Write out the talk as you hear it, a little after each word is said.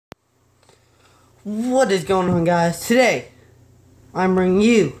What is going on, guys? Today, I'm bringing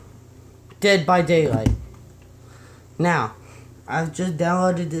you Dead by Daylight. Now, I've just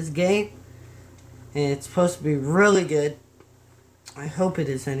downloaded this game, and it's supposed to be really good. I hope it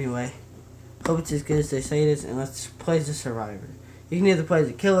is anyway. Hope it's as good as they say it is, and let's play as a survivor. You can either play as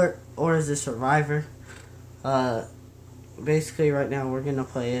a killer or as a survivor. Basically, right now, we're going to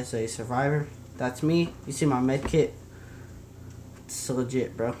play as a survivor. That's me. You see my med kit? It's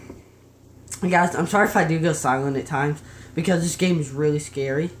legit, bro. Guys, I'm sorry if I do go silent at times, because this game is really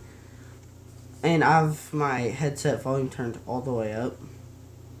scary. And I have my headset volume turned all the way up,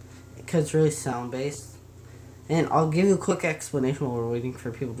 because it's really sound-based. And I'll give you a quick explanation while we're waiting for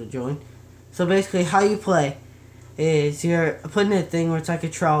people to join. So basically, how you play is you're putting a thing where it's like a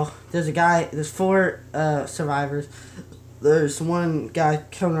trial. There's 4 survivors. There's one guy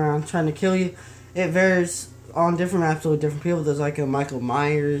coming around trying to kill you. It varies on different maps with different people. There's like a Michael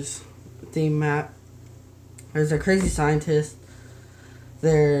Myers theme map. There's a crazy scientist.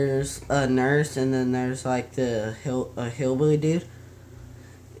 There's a nurse, and then there's like a hillbilly dude.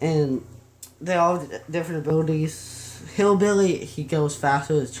 And they all have different abilities. Hillbilly, he goes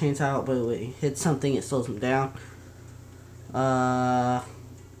faster with his chainsaw, but when he hits something, it slows him down. I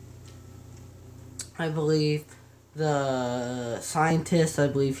believe the scientist,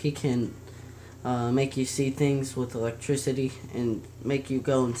 he can make you see things with electricity and make you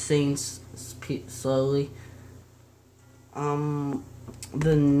go insane slowly.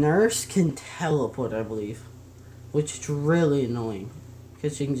 The nurse can teleport, I believe, which is really annoying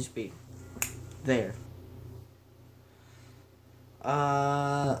because she can just be there.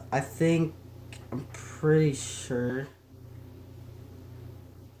 I'm pretty sure.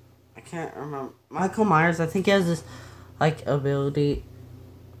 I can't remember. Michael Myers, I think he has this, like, ability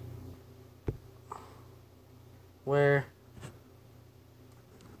where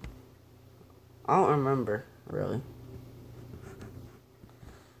I don't remember, really.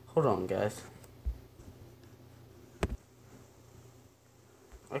 Hold on, guys.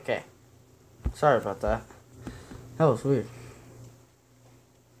 Okay. Sorry about that. That was weird.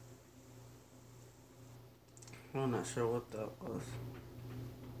 I'm not sure what that was.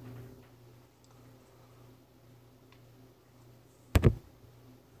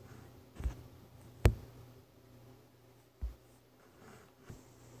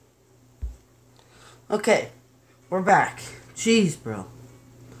 Okay, we're back. Jeez, bro.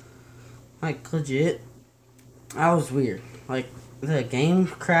 Like, legit, that was weird. Like, the game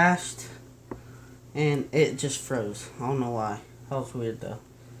crashed, and it just froze. I don't know why. That was weird, though.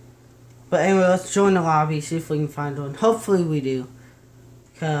 But anyway, let's join the lobby, see if we can find one. Hopefully we do.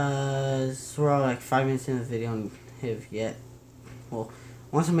 Because we're all like 5 minutes in the video and have yet. Well,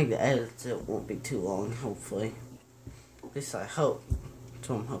 once I make the edits, it won't be too long, hopefully. At least I hope. That's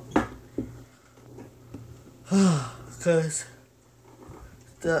what I'm hoping. Because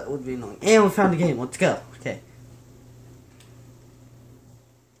that would be annoying. And we found the game. Let's go. Okay.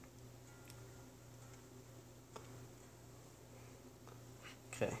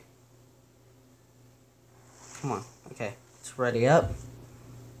 Okay. Come on. Okay. It's ready up.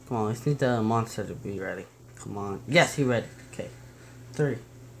 Come on. Let's need the monster to be ready. Come on. Yes, he ready. Okay. 3.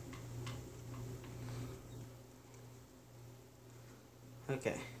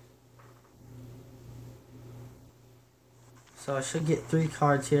 Okay. So I should get 3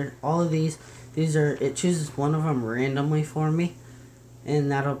 cards here. All of these are, it chooses one of them randomly for me.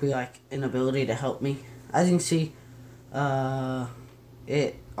 And that'll be like an ability to help me. As you can see,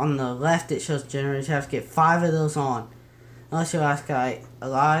 it on the left it shows generators. You have to get 5 of those on. Unless you're the last guy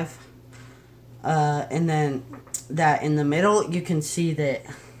alive. And then that in the middle, you can see that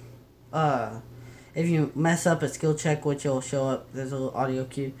if you mess up a skill check, which will show up, there's a little audio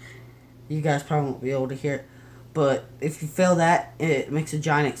cue. You guys probably won't be able to hear it. But if you fail that, it makes a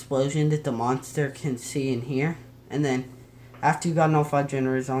giant explosion that the monster can see and hear. And then, after you got all 5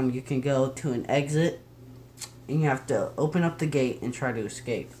 generators on, you can go to an exit. And you have to open up the gate and try to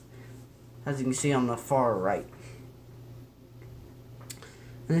escape. As you can see on the far right.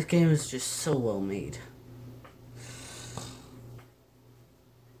 And this game is just so well made.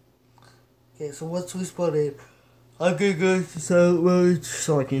 Okay, so once we spawn in, I'm gonna go to silent mode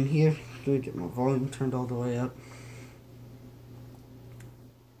so I can hear. Gonna get my volume turned all the way up.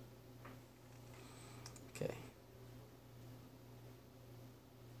 Okay.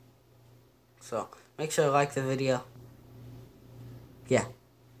 So make sure to like the video. Yeah.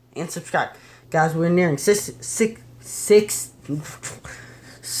 And subscribe. Guys, we're nearing 60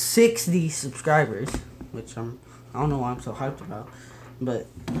 subscribers. Which I don't know why I'm so hyped about. But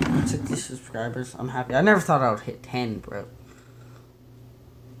 60 subscribers, I'm happy. I never thought I would hit 10, bro.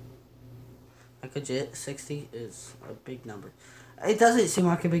 Like legit, 60 is a big number. It doesn't seem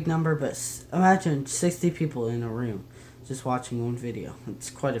like a big number, but imagine 60 people in a room just watching one video. It's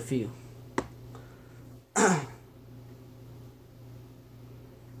quite a few.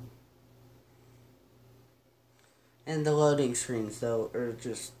 And the loading screens, though, are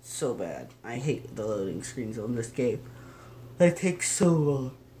just so bad. I hate the loading screens on this game. They take so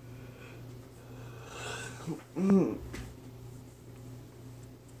long.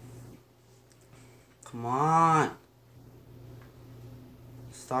 Come on.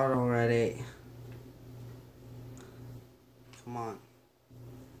 Start already. Come on.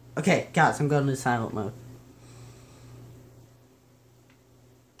 Okay, guys, I'm going to silent mode.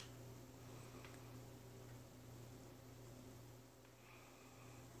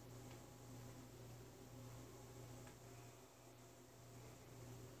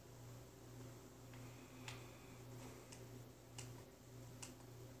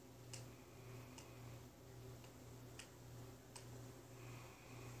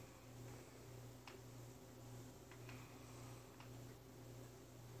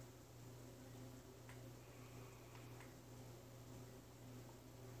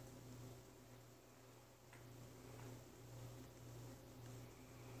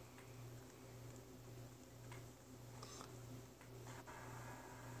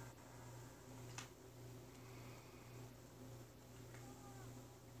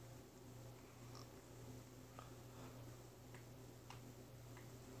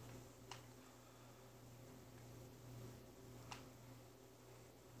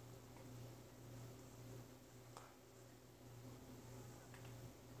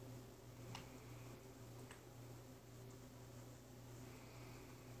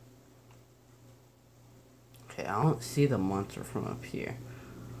 Okay, I don't see the monster from up here.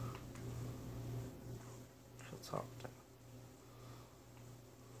 What's up there?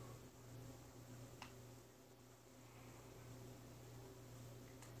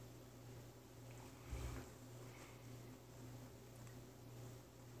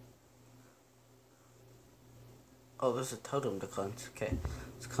 Oh, there's a totem to cleanse. Okay,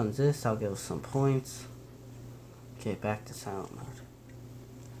 let's cleanse this. I'll give us some points. Okay, back to silent mode.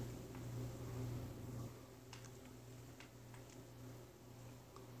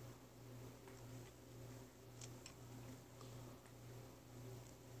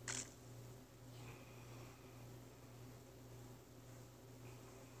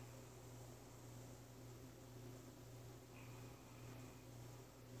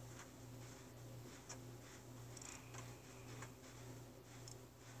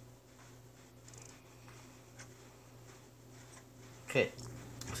 Okay,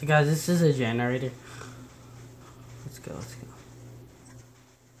 so guys, this is a generator. Let's go, let's go.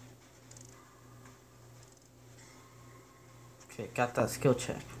 Okay, got that skill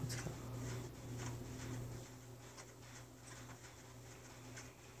check. Let's go.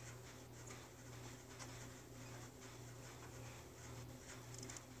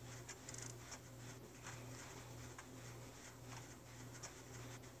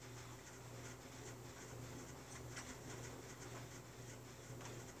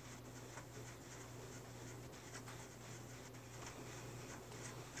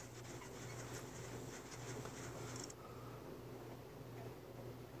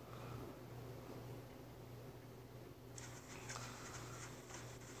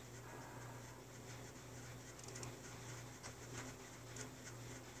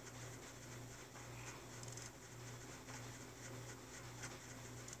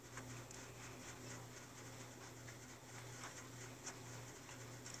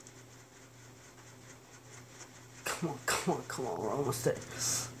 Come on, come on, come on, we're almost there.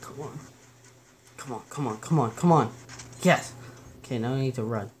 Come on. Come on, come on, come on, come on. Yes. Okay, now we need to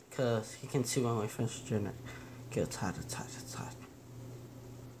run. Because he can see when we finish the journey. Okay, it's hot, it's hot, it's hot.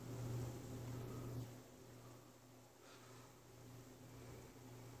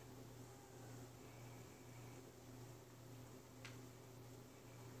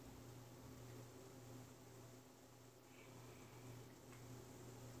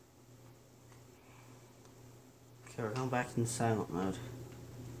 Okay, we're going back in silent mode.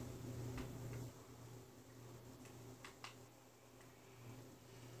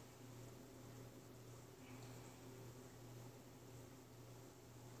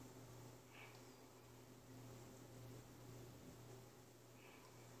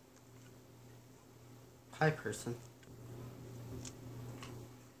 Hi, person.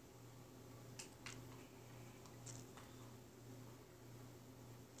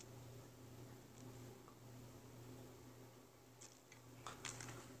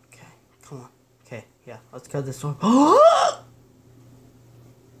 Okay, come on. Okay, yeah, let's go this one.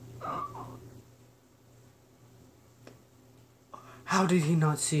 How did he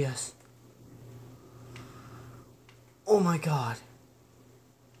not see us? Oh my god.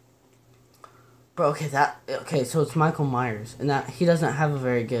 Bro, okay, so it's Michael Myers, and that he doesn't have a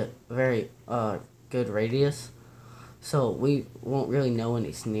very good radius, so we won't really know when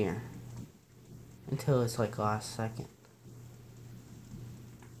he's near until it's like last second.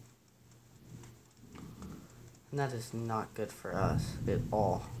 And that is not good for us at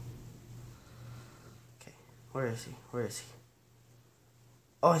all. Okay, where is he? Where is he?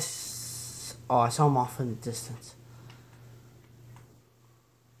 Oh, I saw him off in the distance.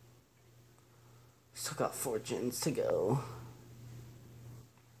 Still got 4 gens to go.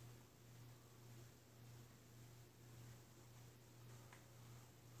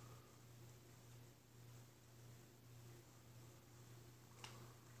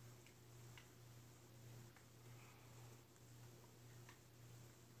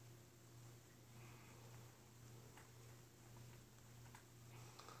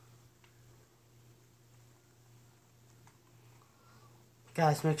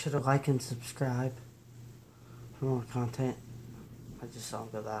 Guys, make sure to like and subscribe for more content. I just saw him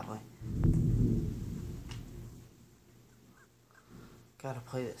go that way. Gotta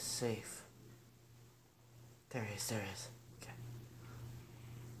play this safe. There he is, there he is. Okay.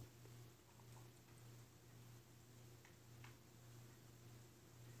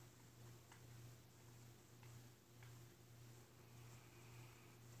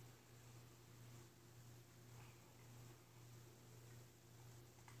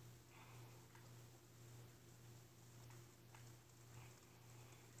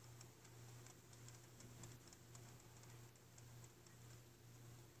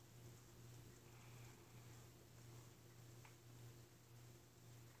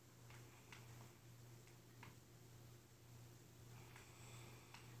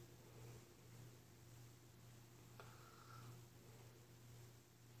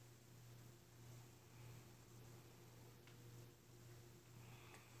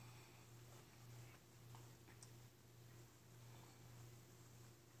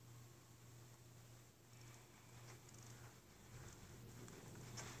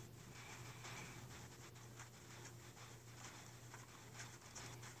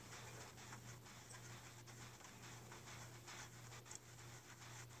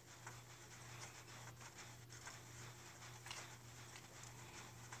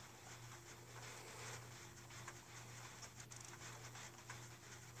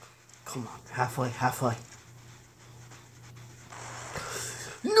 Come on, halfway.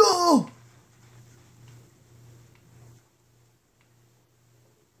 No!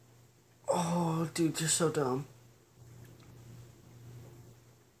 Oh, dude, you're so dumb.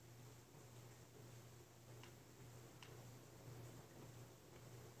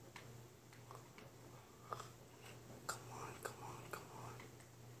 Come on.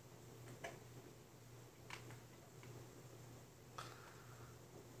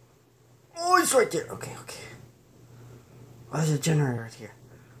 Oh, he's right there. Okay. Oh, there's a generator right here.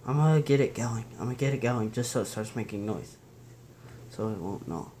 I'm gonna get it going just so it starts making noise. So it won't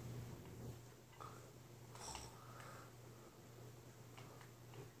know.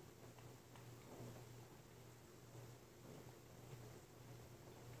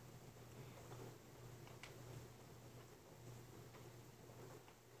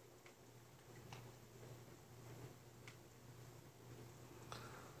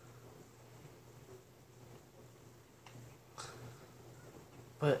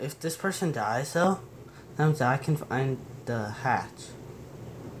 But if this person dies, though, that means I can find the hatch.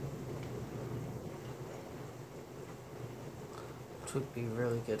 Which would be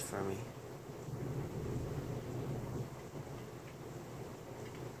really good for me.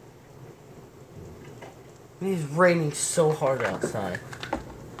 And it's raining so hard outside.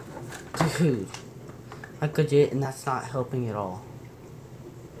 Dude. Like legit, and that's not helping at all.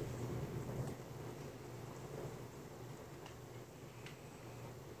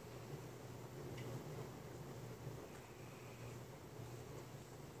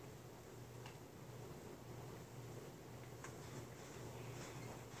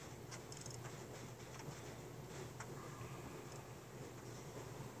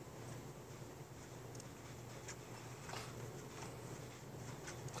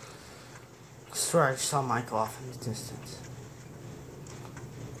 I swear I saw Michael off in the distance.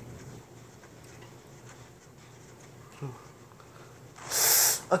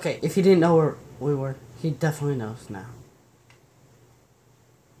 Okay, if he didn't know where we were, he definitely knows now.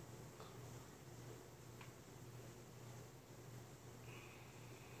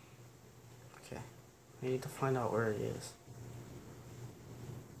 Okay, we need to find out where he is.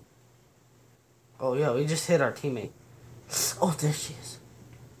 Oh yeah, we just hit our teammate. Oh, there she is.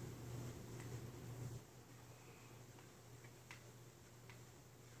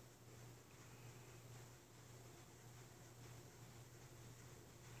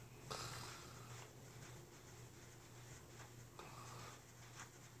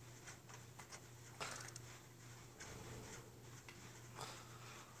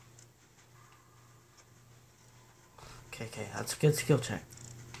 Okay, that's a good skill check.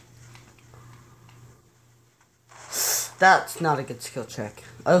 That's not a good skill check.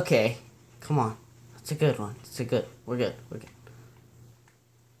 Okay, come on. That's a good one. We're good. He's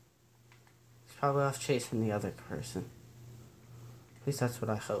probably off chasing the other person. At least that's what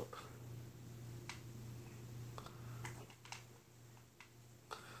I hope.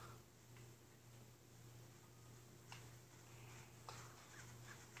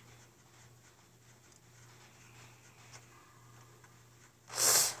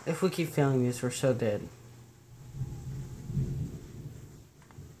 If we keep failing these, we're so dead.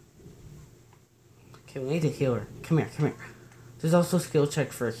 Okay, we need a healer. Come here. There's also a skill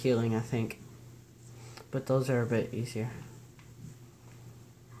check for healing, I think. But those are a bit easier.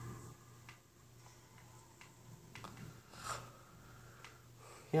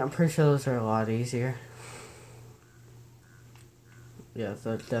 Yeah, I'm pretty sure those are a lot easier. Yeah,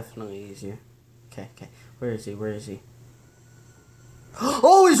 they're definitely easier. Okay. Where is he?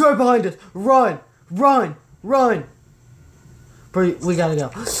 Oh, he's right behind us! Run! Bro, we gotta go.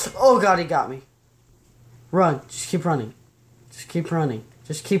 Oh god, he got me. Run. Just keep running.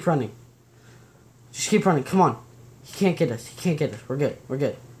 Come on. He can't get us. We're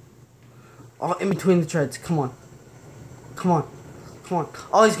good. Oh, in between the treads. Come on.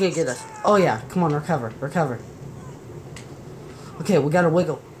 Oh, he's gonna get us. Oh yeah. Come on, recover. Okay, we gotta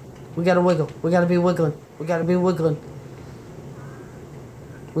wiggle. We gotta be wiggling.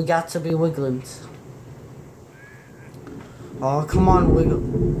 We got to be wiggling. Oh, come on,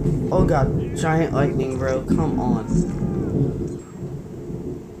 wiggle. Oh god, giant lightning, bro. Come on.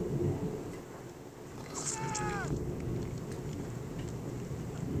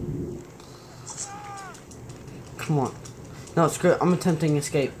 Come on. No, screw it. I'm attempting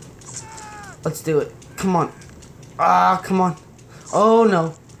escape. Let's do it. Come on. Come on. Oh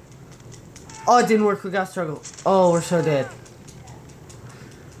no. Oh, it didn't work. We got struggle. Oh, we're so dead.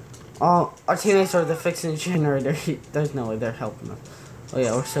 Oh, our teammates are fixing the generator. There's no way they're helping us. Oh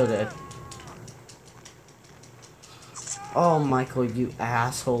yeah, we're so dead. Oh, Michael, you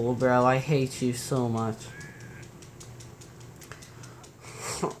asshole, bro. I hate you so much.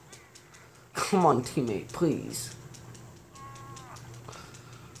 Come on, teammate, please.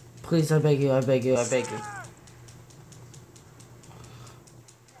 Please, I beg you.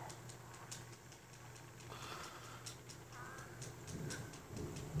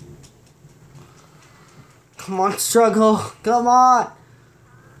 Come on, struggle. Come on.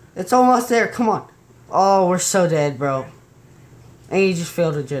 It's almost there. Come on. Oh, we're so dead, bro. And you just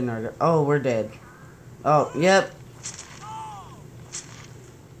failed a generator. Oh, we're dead. Oh, yep.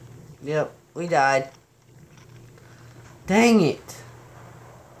 Yep, we died. Dang it.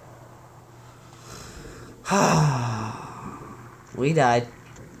 We died.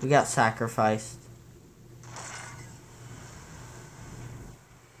 We got sacrificed.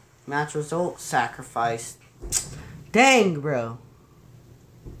 Match result, sacrificed. Dang, bro.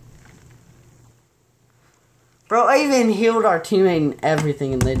 Bro, I even healed our teammate and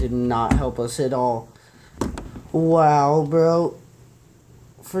everything, and they did not help us at all. Wow, bro.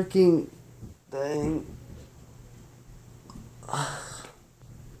 Freaking dang.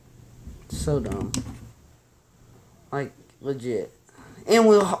 So dumb. Like, legit. And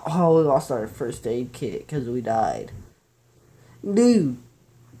we lost our first aid kit because we died. Dude.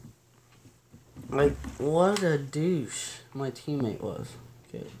 Like, what a douche my teammate was.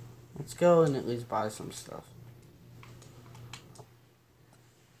 Okay, let's go and at least buy some stuff.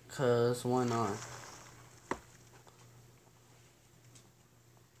 Cause why not?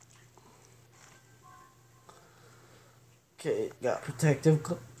 Okay, got protective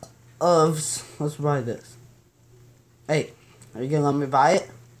gloves. Let's buy this. Hey, are you gonna let me buy it?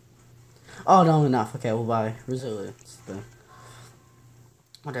 Oh, no, enough. Okay, we'll buy resilience then.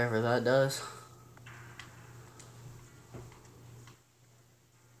 Whatever that does.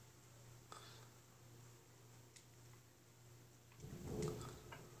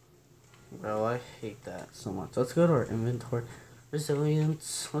 Bro, I hate that so much. Let's go to our inventory.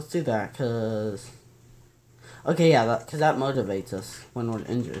 Resilience. Let's do that, cause... Okay, yeah, cause that motivates us when we're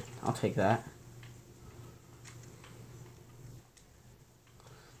injured. I'll take that.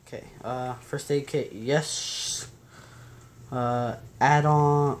 Okay, first aid kit, yes.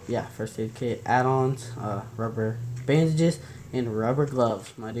 add-on, yeah, first aid kit, add-ons, rubber bandages, and rubber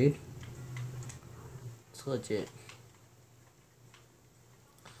gloves, my dude. It's legit.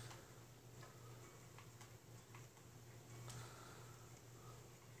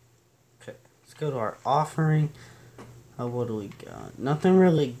 Okay, let's go to our offering. What do we got? Nothing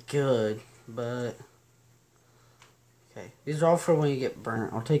really good, but okay, these are all for when you get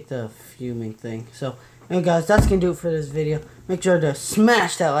burnt. I'll take the fuming thing. So, anyway guys, that's going to do it for this video. Make sure to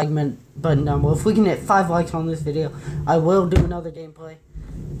smash that like button down below. If we can hit 5 likes on this video, I will do another gameplay.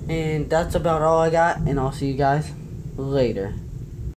 And that's about all I got, and I'll see you guys later.